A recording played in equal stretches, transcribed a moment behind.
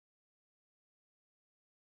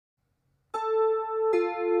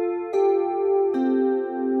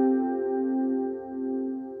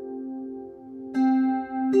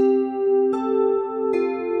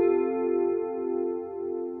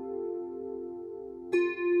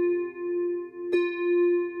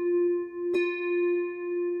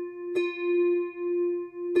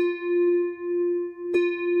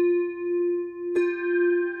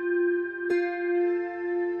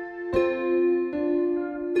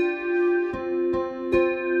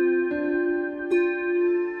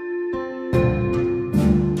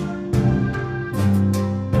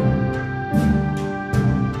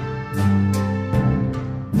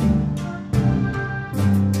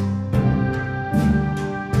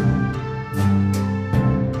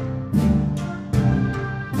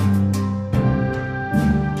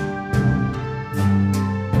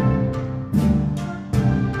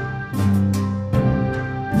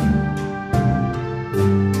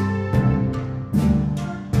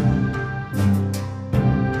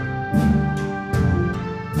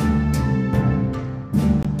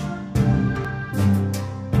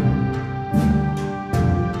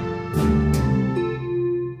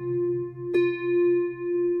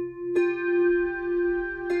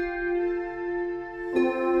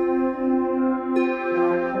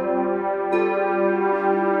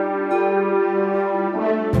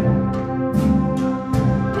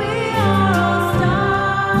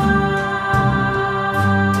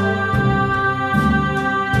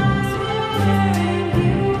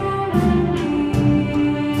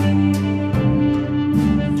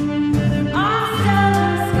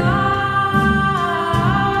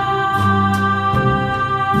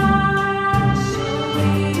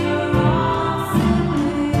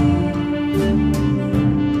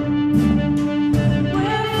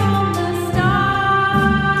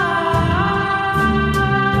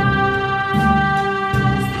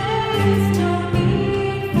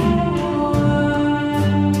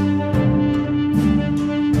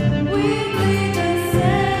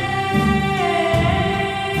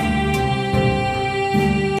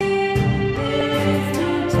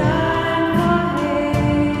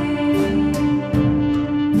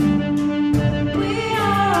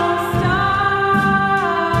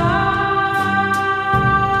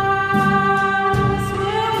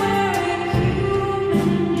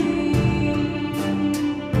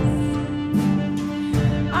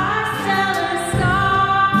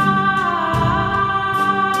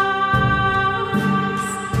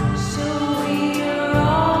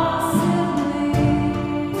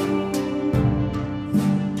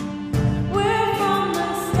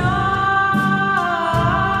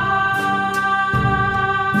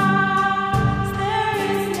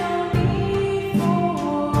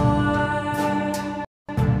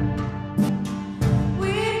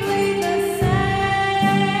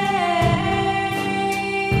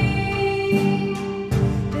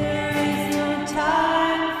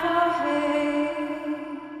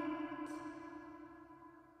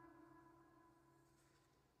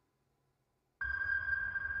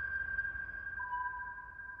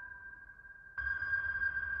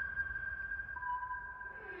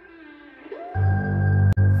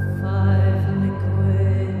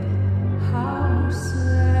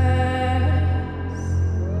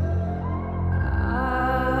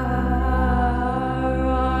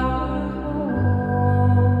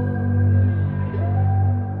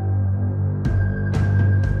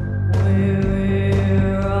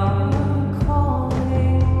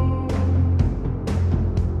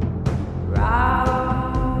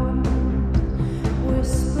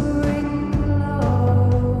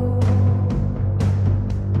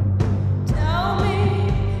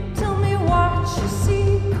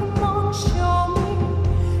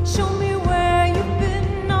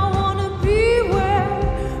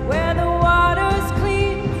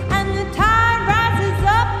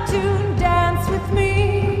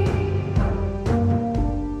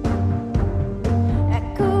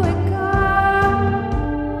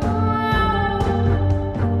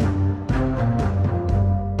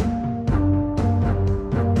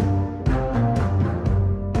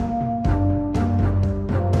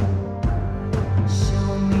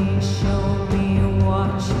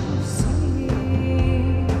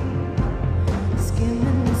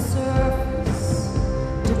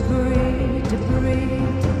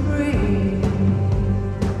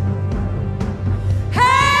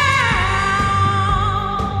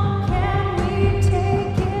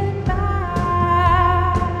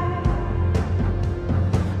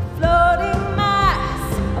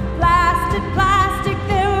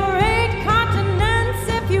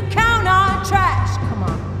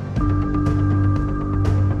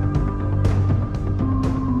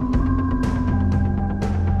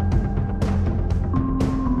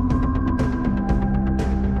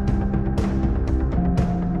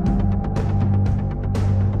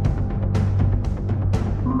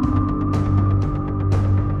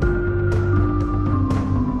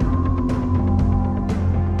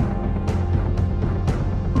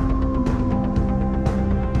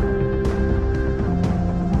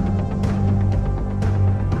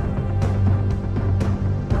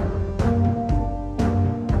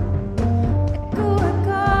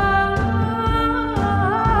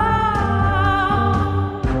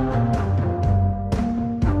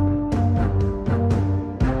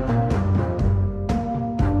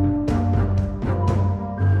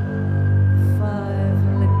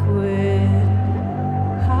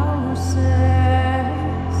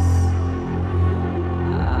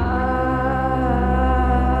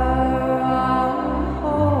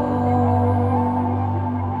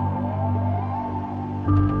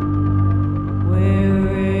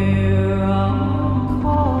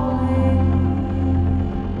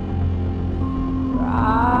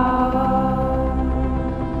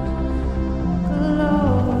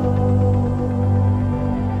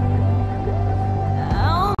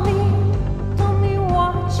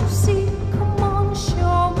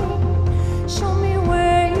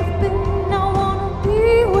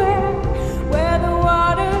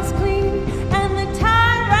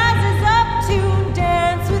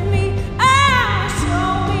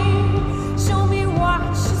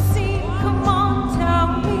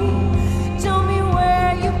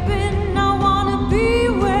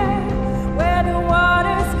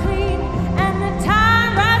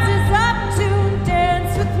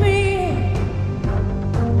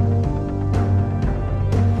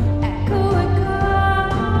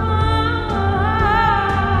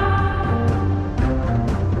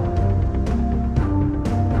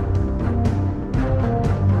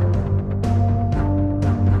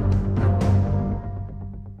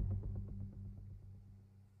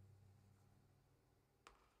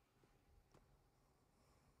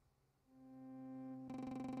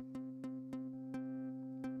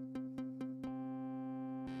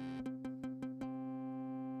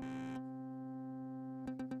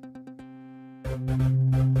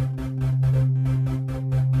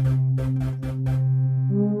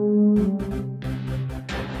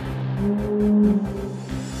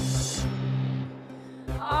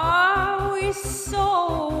Are we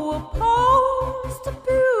so opposed to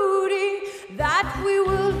beauty that we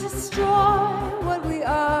will destroy what we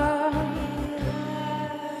are?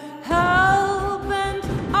 Hell-bent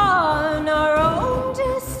on our own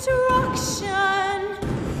destruction,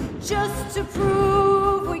 just to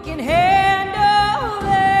prove we can handle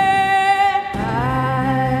it.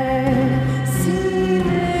 I've seen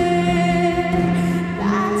it,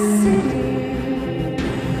 that city,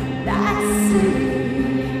 that city.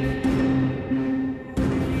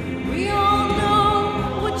 We all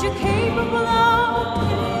know what you're capable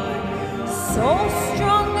of, so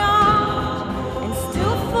strung out and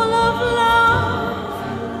still full of love.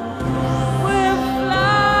 We're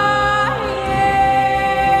flying.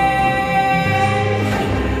 Hey,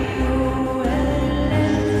 you,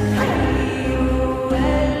 Ellen. Hey, you,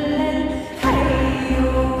 Ellen. Hey, you, Ellen. Hey, you,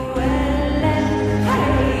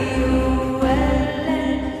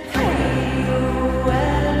 Ellen. Hey,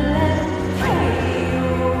 you, Ellen. Hey, you, Ellen. Hey, you,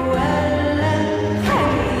 Ellen.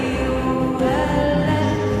 Hey, you, Ellen.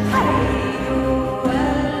 Hey, you, Ellen.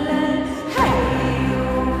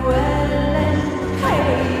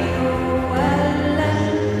 Hey, you, Ellen.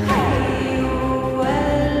 Hey, you,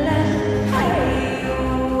 Ellen. Hey,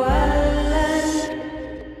 you, Ellen.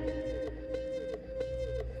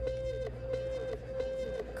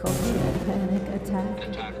 Cultural panic attack.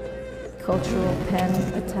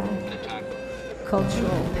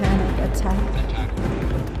 Cultural panic attack. Cultural panic attack.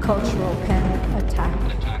 Cultural panic attack.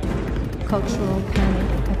 Cultural panic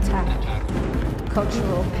attack.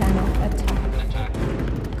 Cultural panic attack.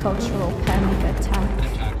 Cultural panic attack.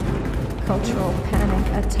 Cultural panic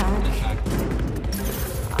attack.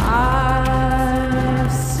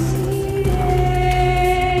 I've seen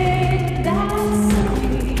it, that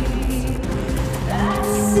city, that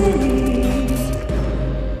city.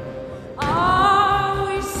 Are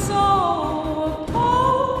we so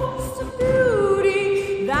opposed to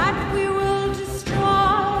beauty that we will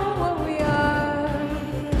destroy what we are?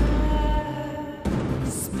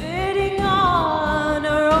 Spitting on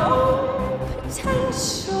our own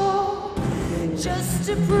potential, just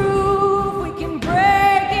to prove we can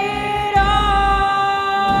break it all.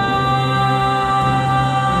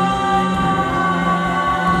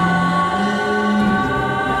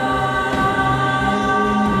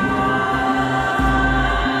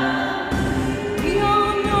 We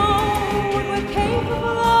all know what we're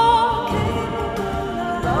capable of.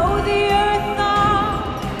 Blow the earth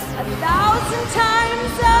up 1,000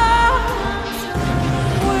 times up.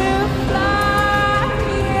 We're flying.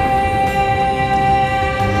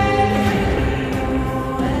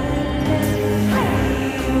 Hey,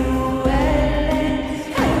 you, Ellen. Hey, you,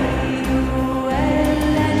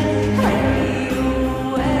 Ellen. Hey, you,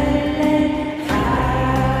 Ellen. I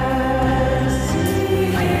see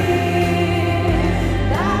it,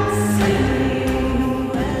 that city,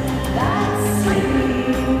 that city.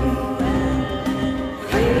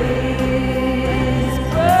 It's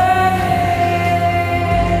burning,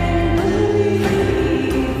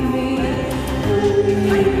 believe me, believe me.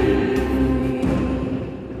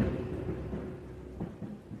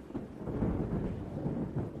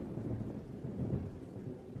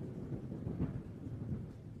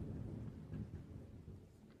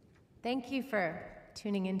 Thank you for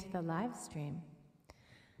tuning into the live stream.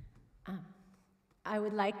 I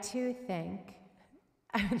would like to thank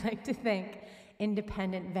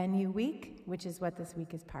Independent Venue Week, which is what this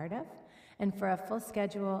week is part of, and for a full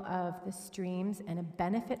schedule of the streams and a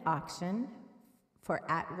benefit auction for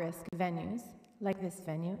at-risk venues like this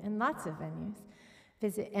venue and lots of venues,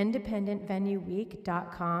 visit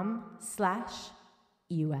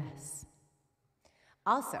independentvenueweek.com/US.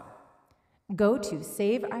 Also, go to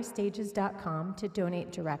saveourstages.com to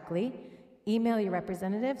donate directly, email your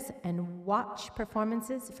representatives, and watch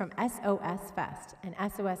performances from SOS Fest, and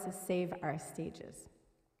SOS is Save Our Stages.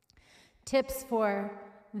 Tips for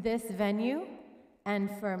this venue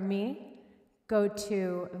and for me, go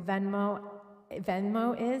to Venmo.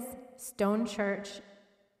 Venmo is Stone Church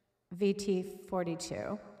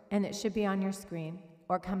VT42, and it should be on your screen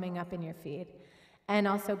or coming up in your feed. And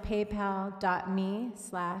also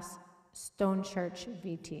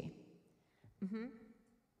paypal.me/StoneChurchVT.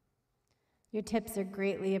 Your tips are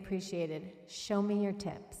greatly appreciated. Show me your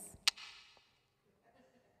tips.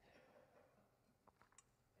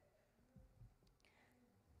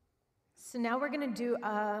 So now we're going to do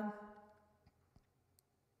a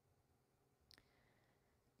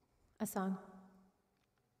song.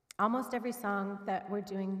 Almost every song that we're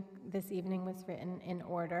doing this evening was written in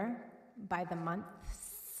order by the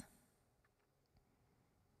months.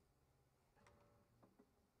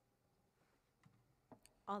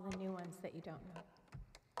 All the new ones that you don't know.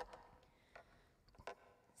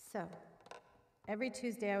 So, every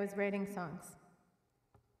Tuesday I was writing songs.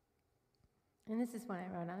 And this is what I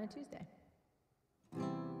wrote on a Tuesday.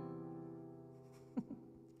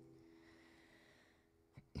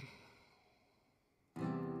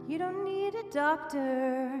 You don't need a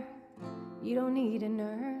doctor, you don't need a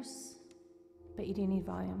nurse, but you do need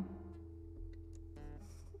volume.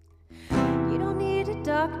 You don't need a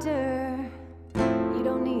doctor, you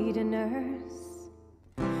don't need a nurse,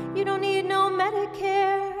 you don't need no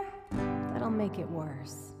Medicare, that'll make it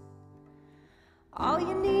worse. All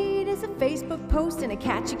you need is a Facebook post and a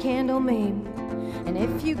catchy candle meme. And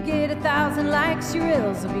if you get 1,000 likes, your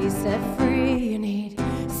ills will be set free. You need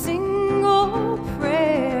single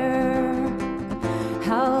prayer,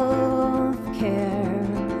 health care.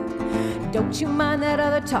 Don't you mind that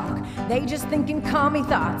other talk? They just thinking commie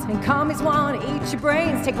thoughts. And commies want to eat your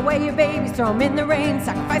brains, take away your babies, throw them in the rain,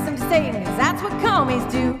 sacrifice them to Satan, 'cause that's what commies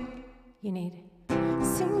do. You need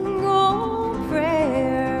single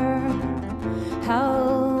prayer,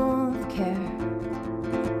 health care.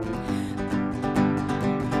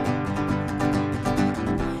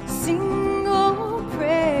 Single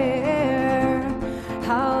prayer,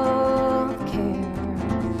 health care.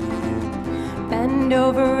 Bend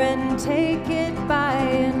over and take it by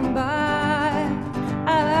and by.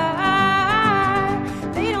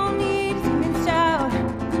 They don't need to scream and shout.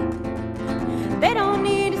 They don't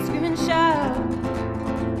need to scream and shout.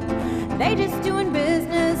 They just doing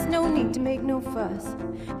business, no need to make no fuss.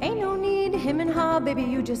 Ain't no need to him and haw, baby,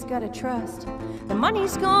 you just gotta trust. The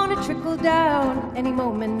money's gonna trickle down any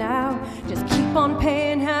moment now. Just keep on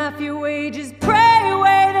paying half your wages, pray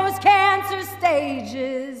away those cancer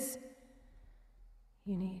stages.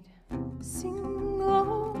 You need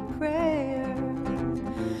single prayer,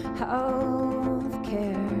 health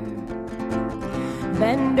care.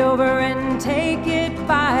 Bend over and take it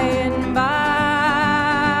by and by.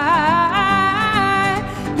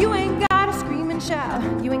 You ain't gotta scream and shout,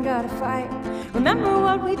 you ain't gotta fight. Remember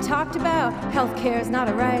what we talked about, healthcare's not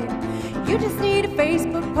a right. You just need a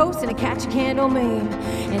Facebook post and a catchy candle meme.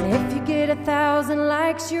 And if you get 1,000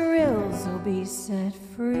 likes, your ills will be set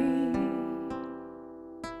free.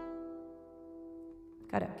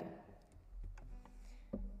 Karaoke.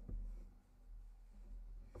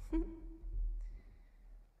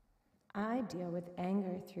 I deal with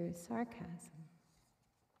anger through sarcasm.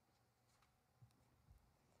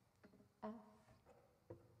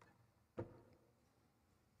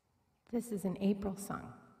 This is an April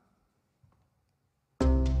song.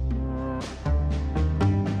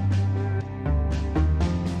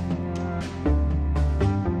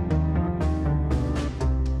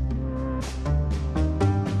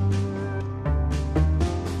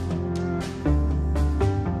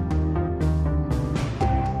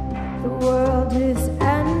 The world is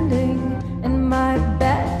ending and my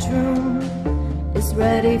bedroom is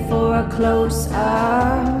ready for a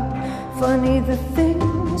close-up. Funny the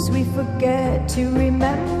things we forget to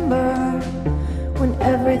remember when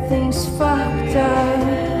everything's fucked up.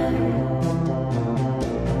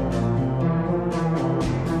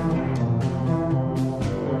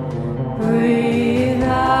 Breathe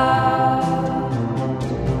out.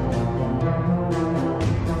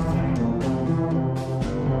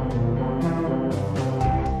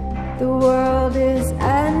 The world is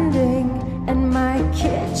ending and my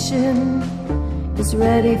kitchen is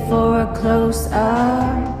ready for a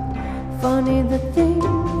close-up. Funny the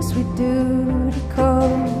things we do to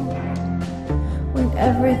cope when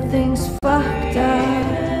everything's fucked up.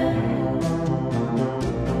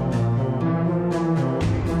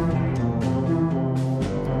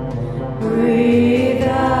 Breathe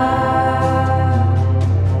out.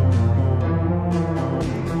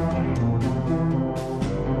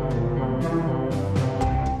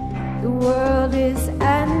 The world is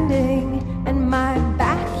ending and my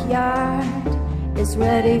backyard is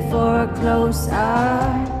ready for a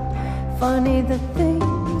close-up. Funny the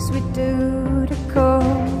things we do to cope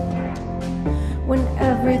when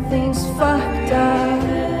everything's fucked up.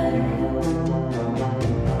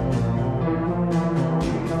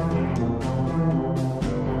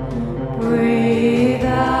 Breathe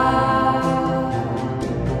out.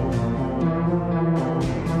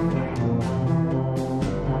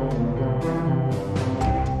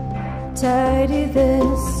 Tidy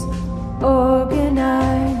this,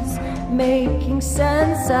 organize, making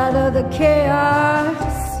sense out of the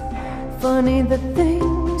chaos. Funny the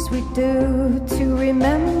things we do to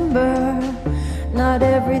remember. Not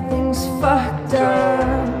everything's fucked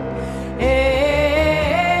up.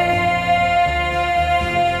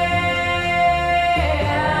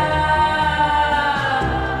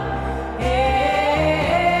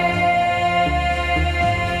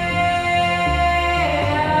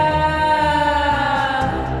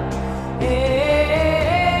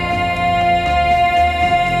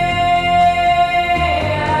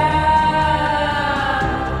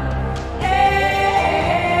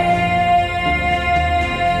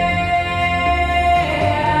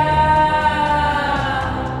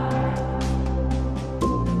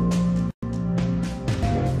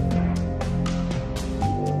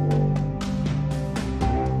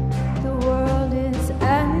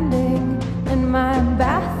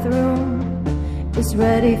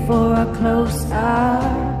 Ready for a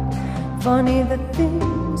close-up. Funny the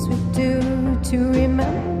things we do to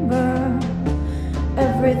remember.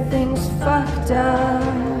 Everything's fucked up.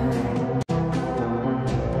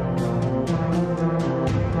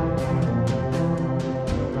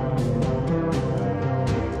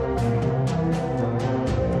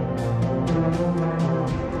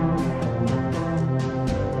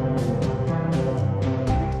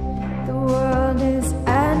 The world is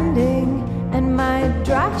ending and my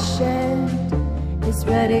dry shed is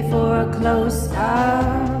ready for a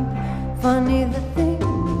close-up. Funny the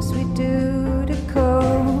things we do to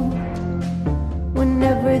cope when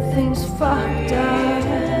everything's fucked up.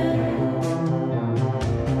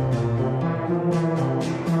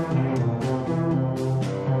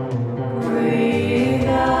 Breathe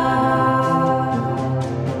out.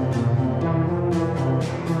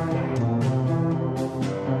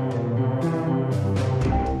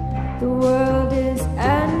 The world is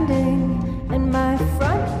ending and my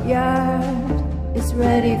front yard is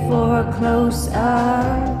ready for a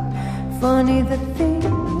close-up. Funny the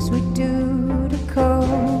things we do to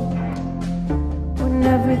cope when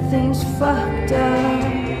everything's fucked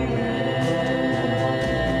up.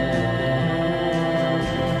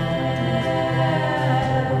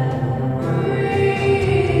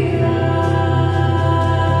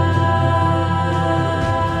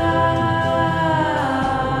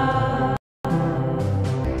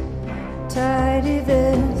 Tidy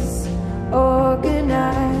this,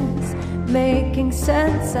 organize, making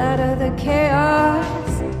sense out of the chaos.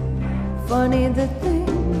 Funny the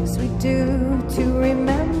things we do to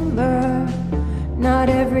remember. Not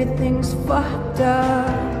everything's fucked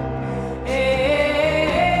up.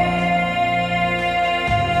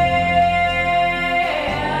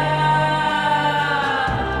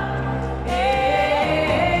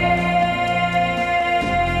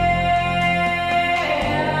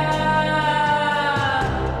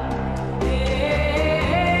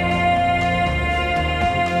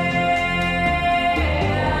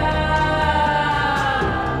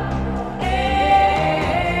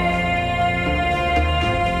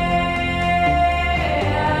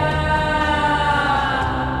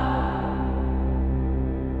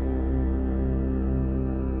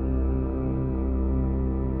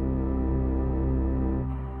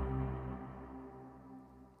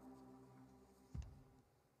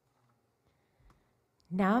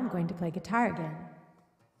 Now I'm going to play guitar again.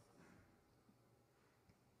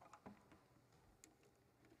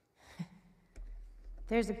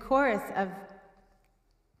 There's a chorus of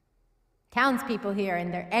townspeople here,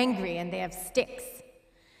 and they're angry, and they have sticks.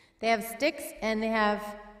 They have sticks, and they have,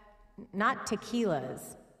 not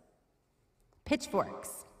tequilas,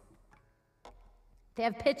 pitchforks. They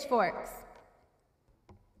have pitchforks.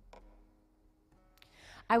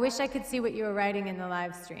 I wish I could see what you were writing in the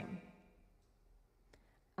live stream.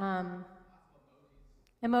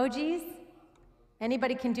 Emojis?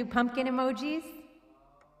 Anybody can do pumpkin emojis?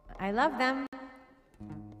 I love them.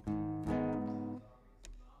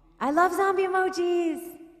 I love zombie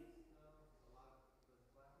emojis.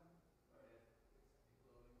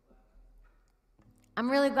 I'm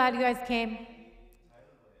really glad you guys came.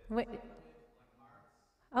 Wait.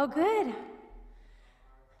 Oh, good.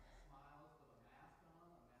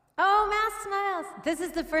 Oh, mask smiles. This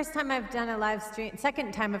is the first time I've done a live stream,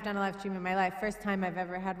 second time I've done a live stream in my life, first time I've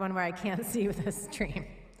ever had one where I can't see with a stream.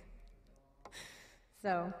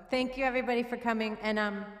 So, thank you everybody for coming. And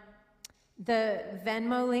the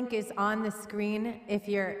Venmo link is on the screen if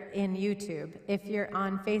you're in YouTube. If you're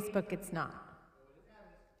on Facebook, it's not.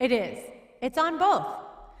 It is. It's on both.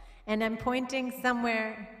 And I'm pointing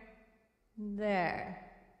somewhere there.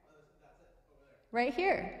 Right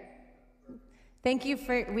here. Thank you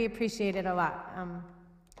we appreciate it a lot.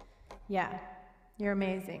 Yeah, you're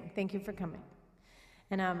amazing. Thank you for coming.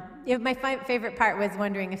 And my favorite part was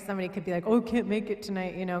wondering if somebody could be like, oh, can't make it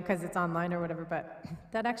tonight, you know, because it's online or whatever, but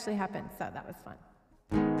that actually happened, so that was fun.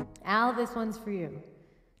 Al, this one's for you.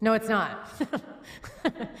 No, it's not.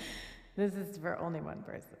 This is for only one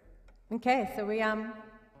person. Okay, so we,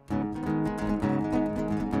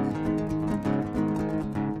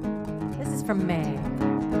 this is from May.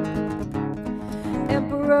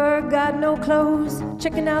 Emperor got no clothes,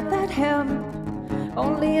 checking out that hem.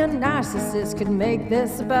 Only a narcissist could make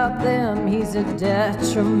this about them. He's a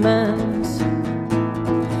detriment.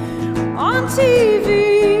 On TV,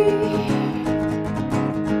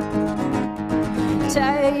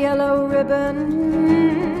 tie a yellow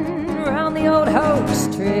ribbon around the old hoax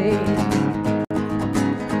tree.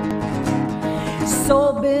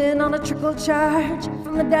 Soul bin on a trickle charge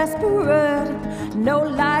from the desperate. No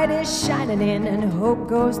light is shining in and hope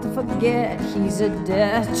goes to forget. He's a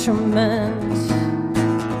detriment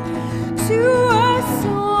to us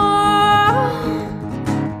all.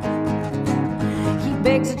 He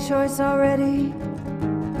begs a choice already.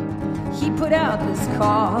 He put out this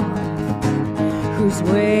call. Who's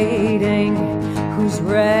waiting? Who's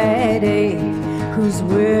ready? Who's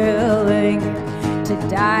willing to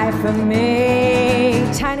die for me?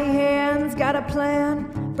 Tiny hands got a plan,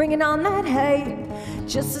 bringing on that hate.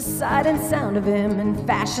 Just the sight and sound of him and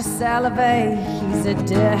fascist salivate. He's a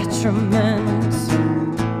detriment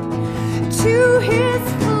to his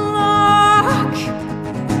flock.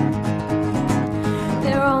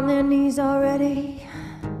 They're on their knees already.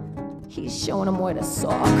 He's showing them where to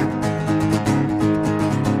sock.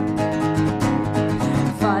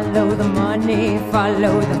 Follow the money,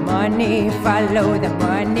 follow the money, follow the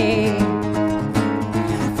money.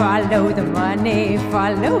 Follow the money,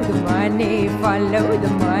 follow the money, follow the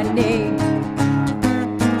money.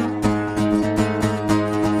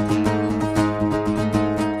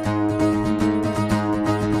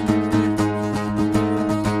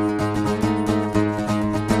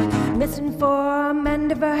 Misinformed and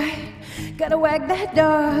divide, gotta wag that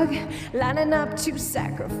dog, lining up to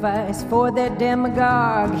sacrifice for their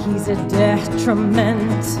demagogue. He's a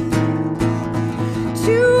detriment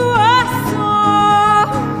to us all.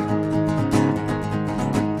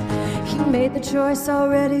 He made the choice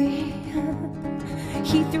already.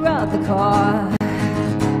 He threw out the car.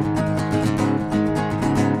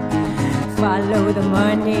 Follow the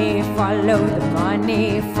money, follow the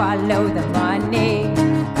money, follow the money.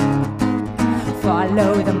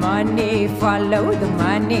 Follow the money, follow the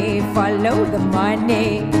money, follow the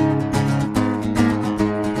money.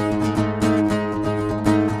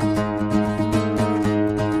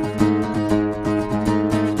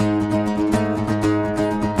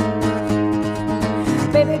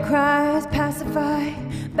 Baby cries, pacify,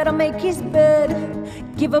 better make his bed.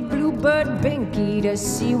 Give a bluebird binky to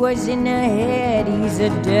see what's in her head. He's a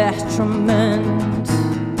detriment.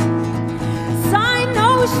 Sign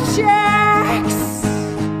those checks.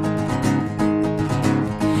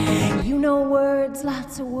 You know words,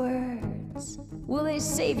 lots of words. Will they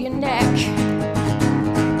save your neck?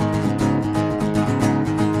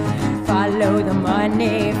 Follow the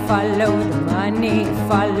money, follow the money,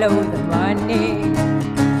 follow the money.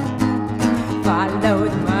 Follow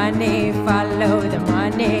the money, follow the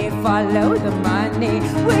money, follow the money.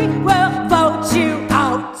 We will vote you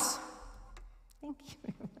out. Thank you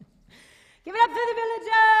very much. Give it up for the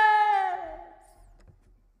villagers.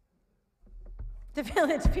 The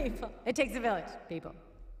village people. It takes a village, people.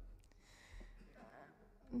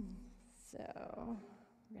 So,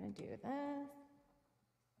 we're going to do this.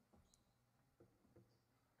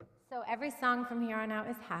 So, every song from here on out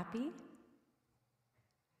is happy.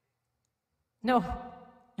 No,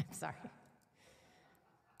 I'm sorry.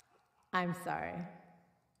 I'm sorry.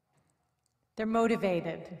 They're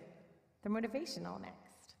motivated. They're motivational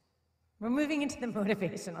next. We're moving into the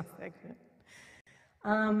motivational segment.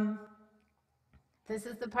 This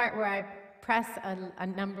is the part where I press a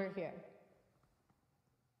number here.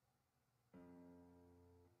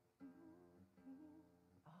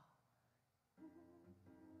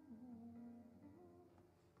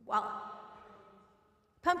 Well,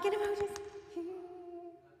 pumpkin emojis.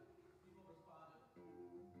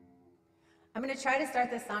 I'm going to try to start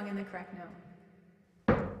this song in the correct note.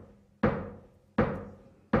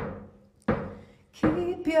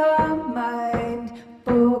 Keep your mind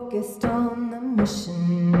focused on the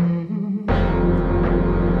mission.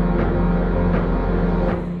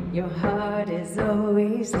 Your heart is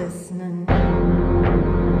always listening.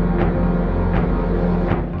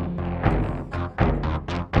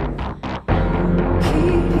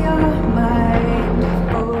 Keep your mind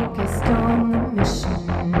focused on the mission.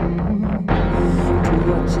 Do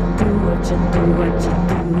what you do, what you do, what you do.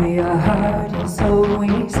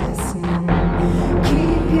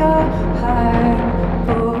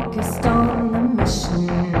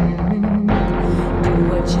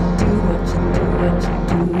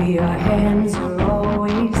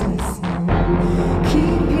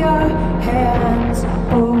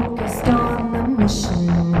 focused on the mission.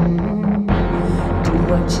 Do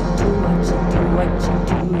what you do, what you do, what you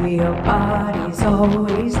do. Your body's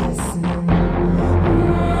always listening.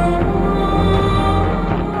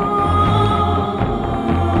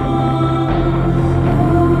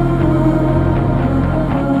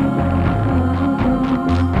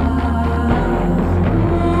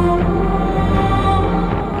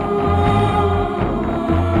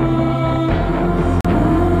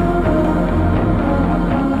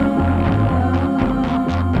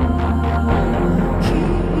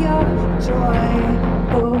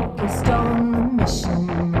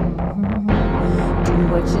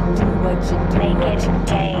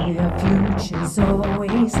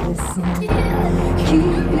 Always listen.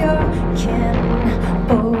 Keep your kin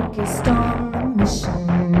focused on the mission.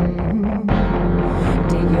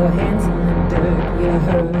 Dig your hands in the dirt. You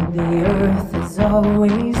heard the earth is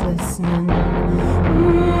always listening.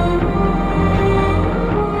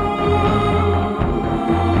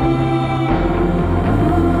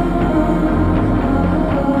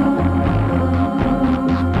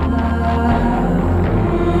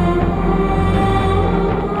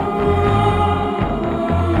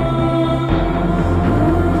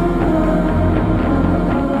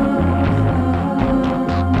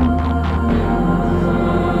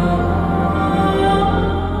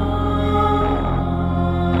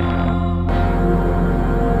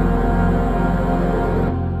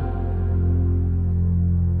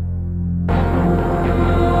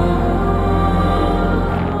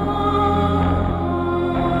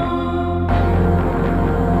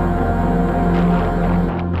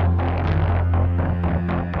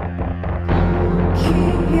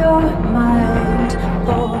 Mind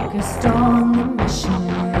focused on the mission.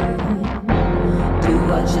 Do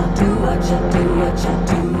what you do, what you do, what you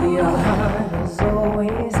do. Your heart is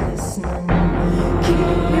always listening.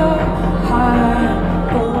 Keep your heart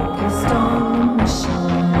focused on the mission.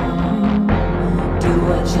 Do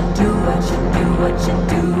what you do, what you do, what you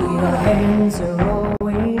do. Your hands are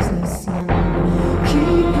always listening.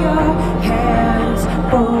 Keep your hands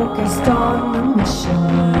focused on the mission.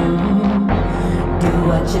 Do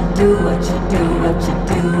what you do, what you do, what you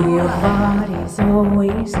do. Your body's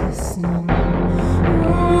always listening.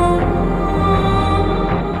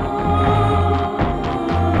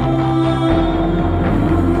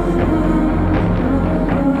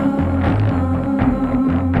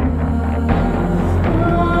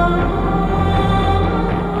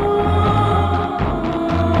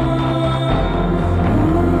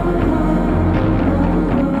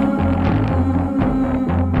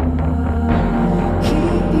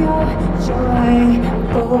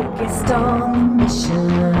 Focused on the mission.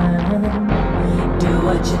 Do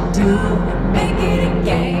what you do, make it a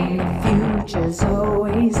game. The future's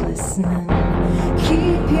always listening.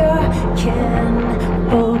 Keep your kin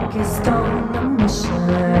focused on the mission.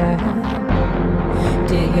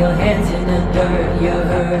 Dig your hands in the dirt. You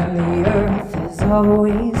heard the earth is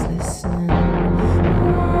always listening.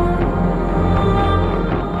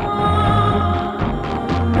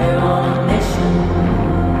 We're on a mission.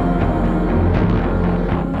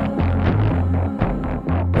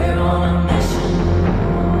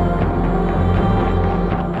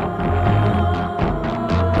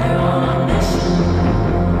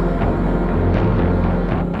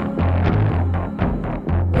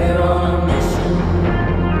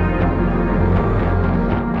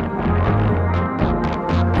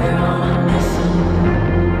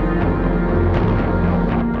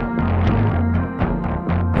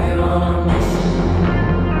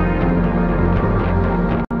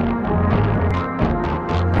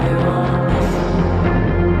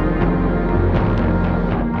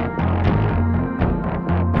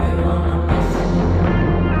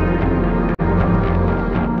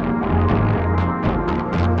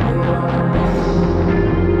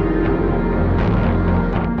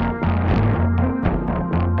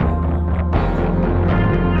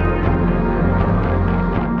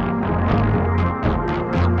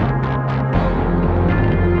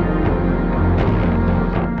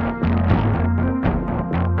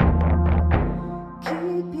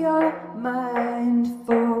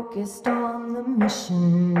 Focused on the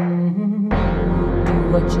mission. Do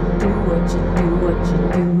what you do, what you do, what you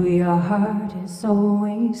do. Your heart is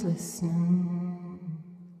always listening.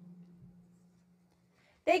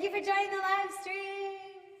 Thank you for joining the live stream.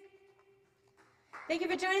 Thank you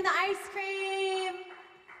for joining the ice cream.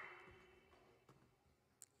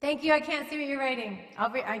 Thank you. I can't see what you're writing.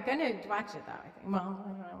 I'm going to watch it though, I think. Well, I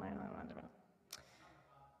don't know.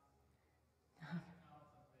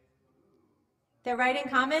 They're writing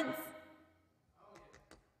comments?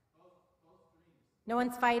 No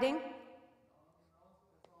one's fighting?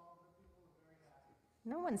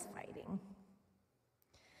 No one's fighting.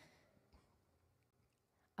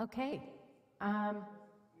 Okay.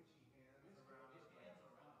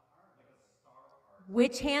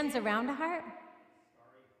 Which hand's around a heart?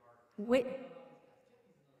 Where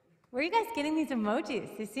are you guys getting these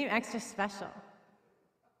emojis? They seem extra special.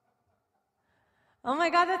 Oh my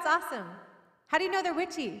God, that's awesome. How do you know they're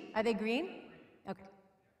witchy? Are they green? Okay.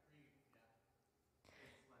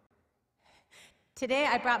 Today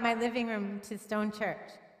I brought my living room to Stone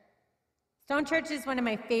Church. Stone Church is one of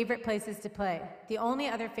my favorite places to play. The only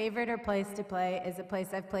other favorite or place to play is a place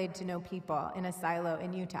I've played to know people in a silo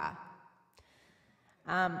in Utah.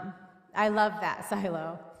 I love that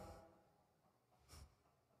silo.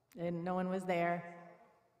 And no one was there.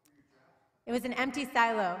 It was an empty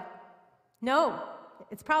silo. No,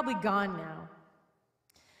 it's probably gone now.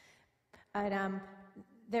 But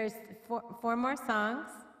there's four more songs,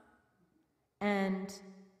 and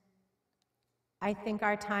I think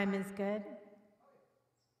our time is good.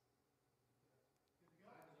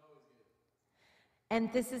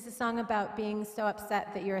 And this is a song about being so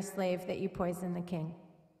upset that you're a slave that you poison the king.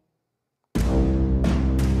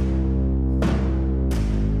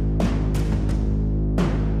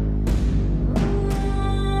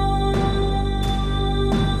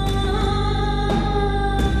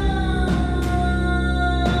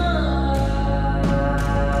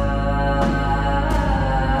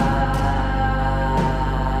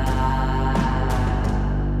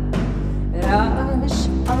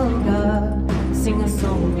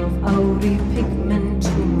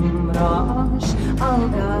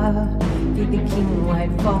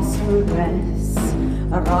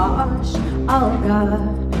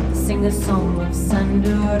 Sing a song of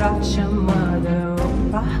Sanduracha, mother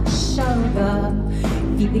Rashalga,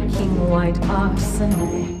 feed the king white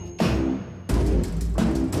arsenic.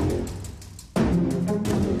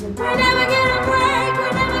 We never get a break, we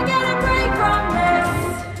never get a break from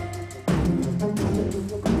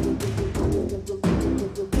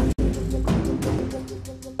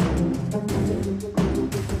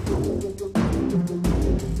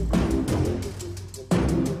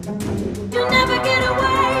You'll never get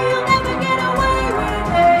away, you'll never get away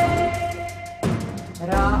with it.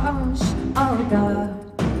 Raj Alga,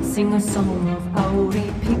 sing a song of Auri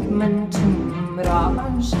pigmentum.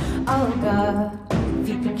 Raj Alga,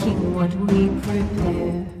 feed the king what we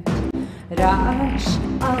prepared. Raj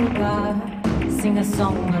Alga, sing a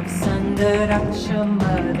song of Sandaraksha,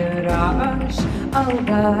 mother. Raj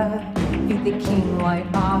Alga, feed the king white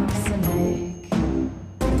arsenic.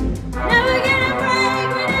 Never get a break,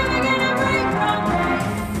 we never get a break from this.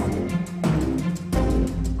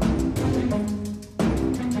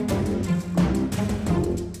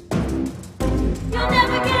 You'll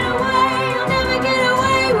never get away, you'll never get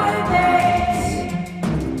away with it.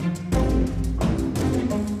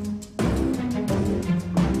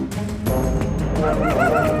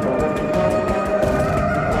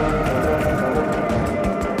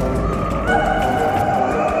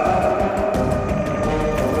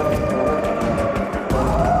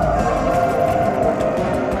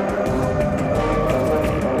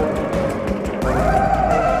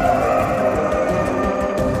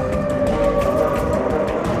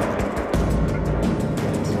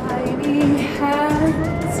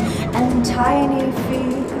 Tiny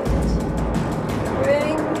feet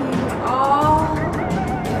bring you all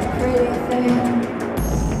pretty things.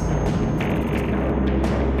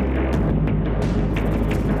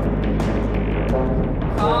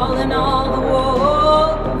 Calling all the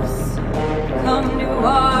wolves, come to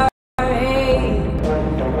our aid.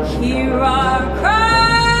 Hear our cry.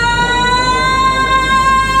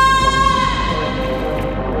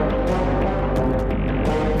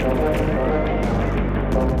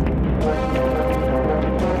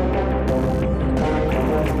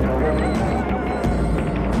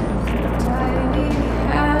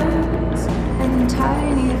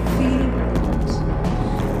 Tiny feet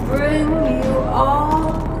bring you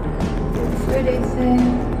all the pretty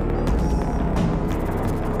things.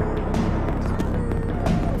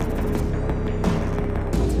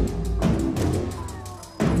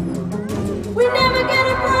 We never get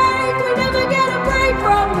a break, we never get a break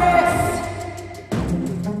from this.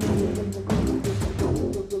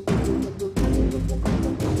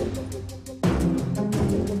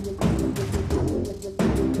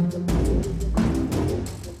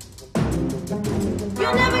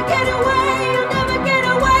 You'll never get away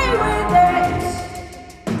with it.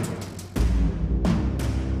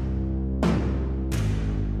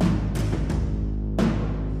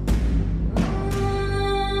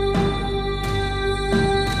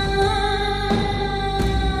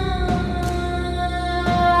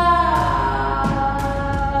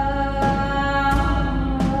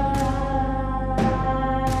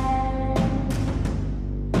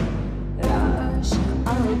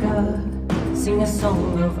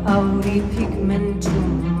 auri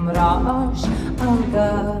pigmentum Raj Alga,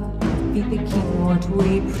 be the king what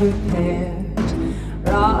we prepared.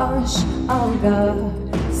 Raj Alga,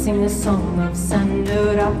 sing a song of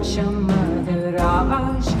Sanduracha mother.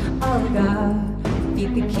 Raj Alga, be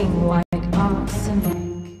the king white ox and egg.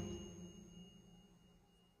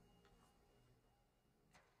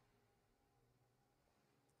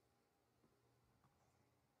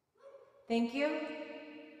 Thank you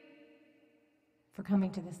for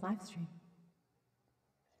coming to this live stream.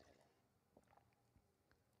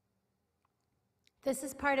 This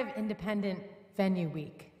is part of Independent Venue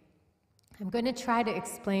Week. I'm going to try to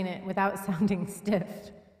explain it without sounding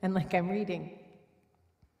stiff and like I'm reading.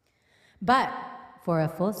 But for a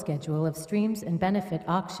full schedule of streams and benefit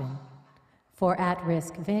auction for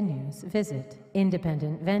at-risk venues, visit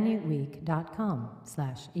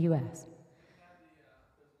independentvenueweek.com/US.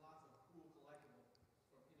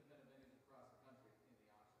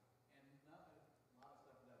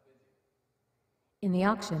 In the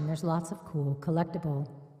auction, there's lots of cool collectible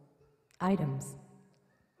items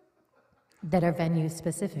that are venue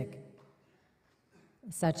specific,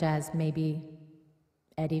 such as maybe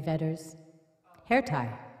Eddie Vedder's hair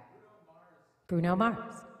tie, Bruno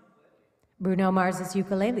Mars. Bruno Mars's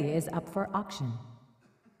ukulele is up for auction.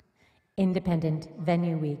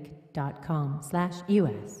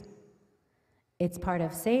 independentvenueweek.com/US. It's part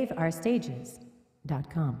of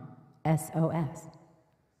saveourstages.com, SOS.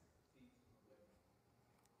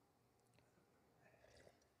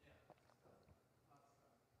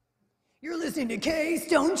 You're listening to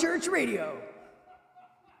K-Stone Church Radio.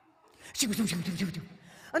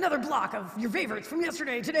 Another block of your favorites from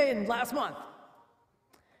yesterday, today, and last month.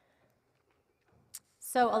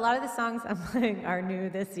 So a lot of the songs I'm playing are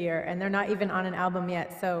new this year, and they're not even on an album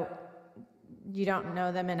yet, so you don't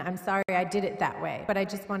know them, and I'm sorry I did it that way, but I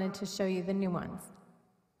just wanted to show you the new ones.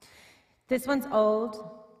 This one's old,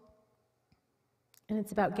 and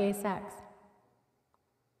it's about gay sex.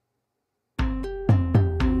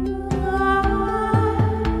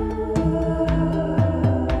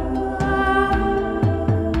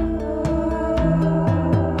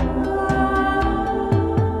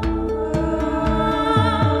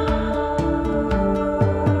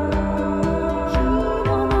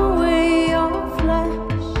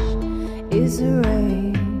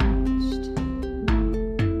 Arranged,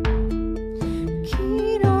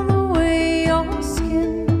 keen on the way your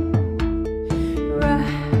skin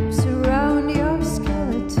wraps around your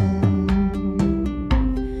skeleton.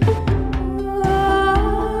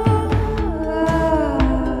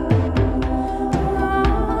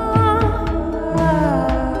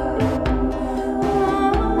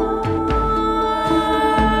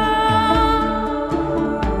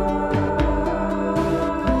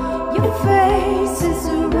 Your face is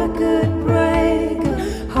a record breaker,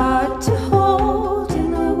 hard to hold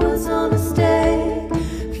in the woods on a stake.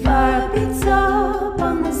 Fire beats up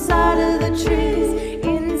on the side of the trees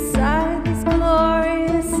inside these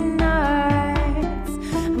glorious nights.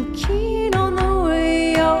 I'm keen on the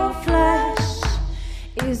way your flesh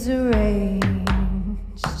is arranged.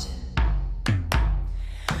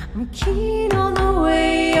 I'm keen on the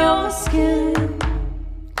way your skin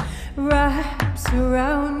wraps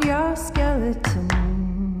around your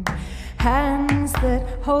skeleton. Hands that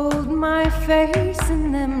hold my face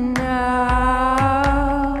in them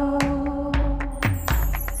now.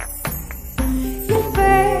 Your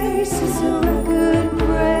face is a record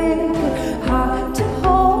breaker, hard to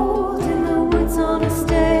hold in the woods on a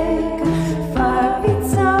stake. Fire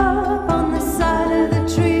beats up on the side of the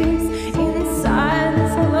trees inside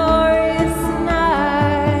this glorious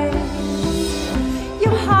night.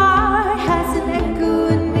 Your heart has an echo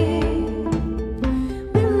in me.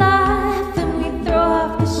 We laugh and we throw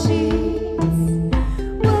off the sheets.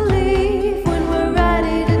 We'll leave when we're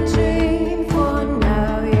ready to dream. For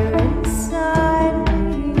now you're inside me.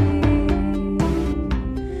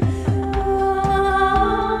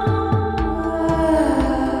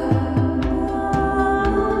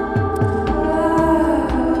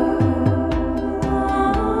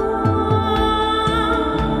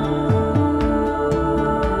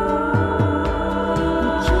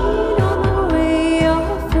 Keen on the way your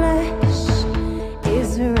flesh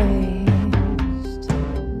is arranged.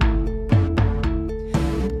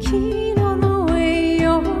 Keen on the way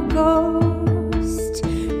your ghost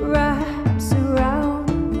wraps around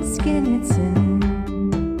the skin it's in.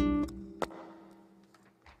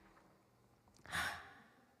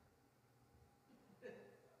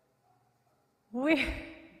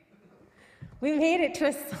 We made it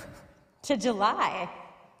to July.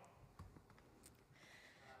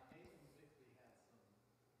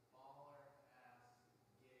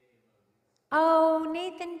 Oh,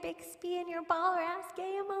 Nathan Bixby and your baller ass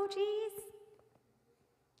gay emojis.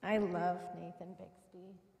 I love Nathan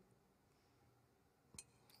Bixby.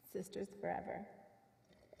 Sisters forever.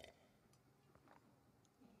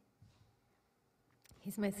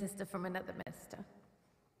 He's my sister from another mister.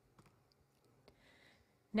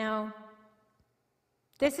 Now,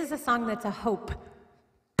 this is a song that's a hope.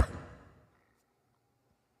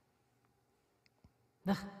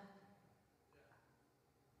 Ugh.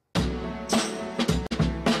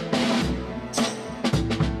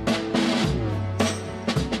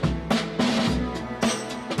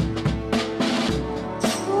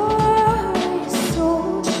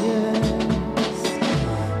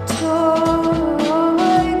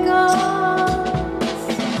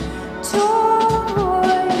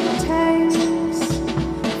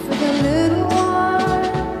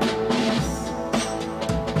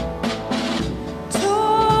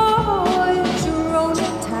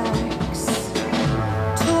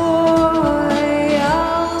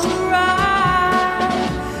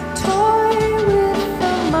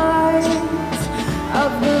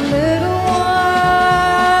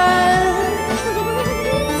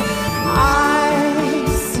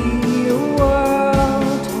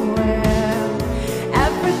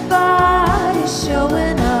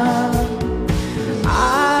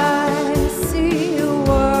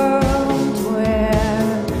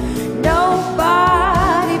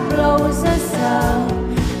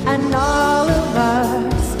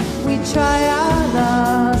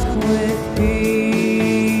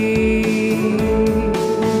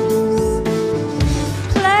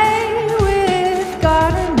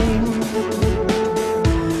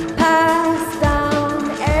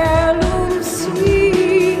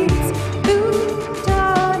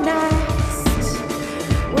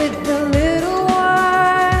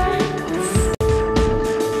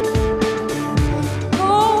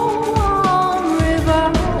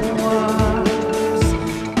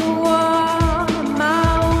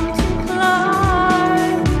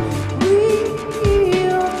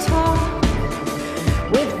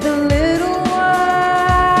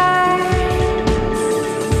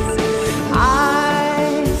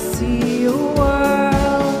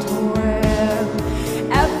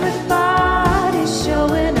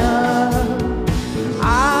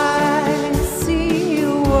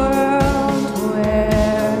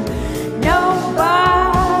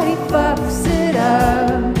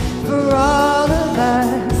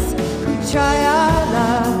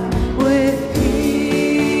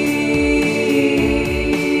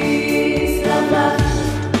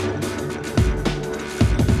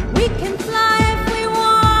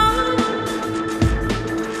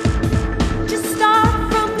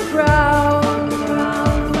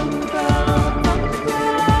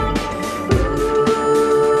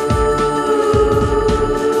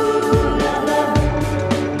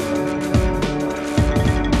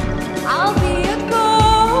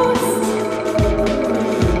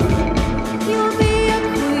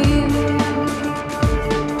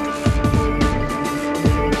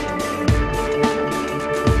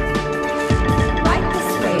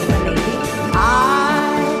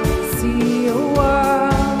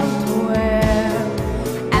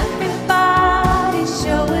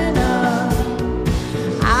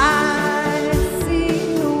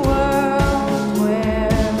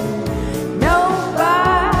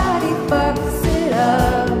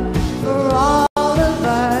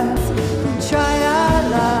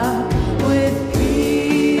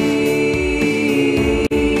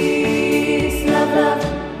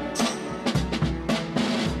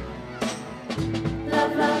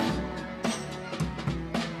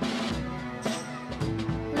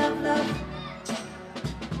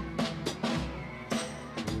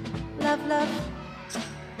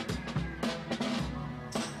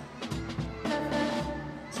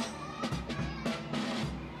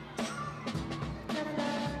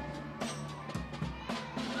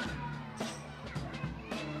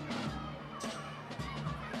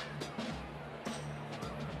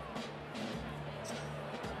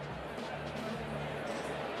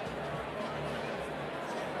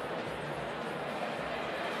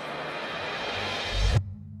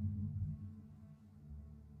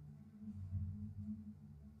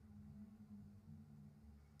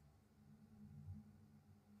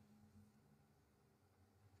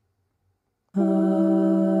 Oh.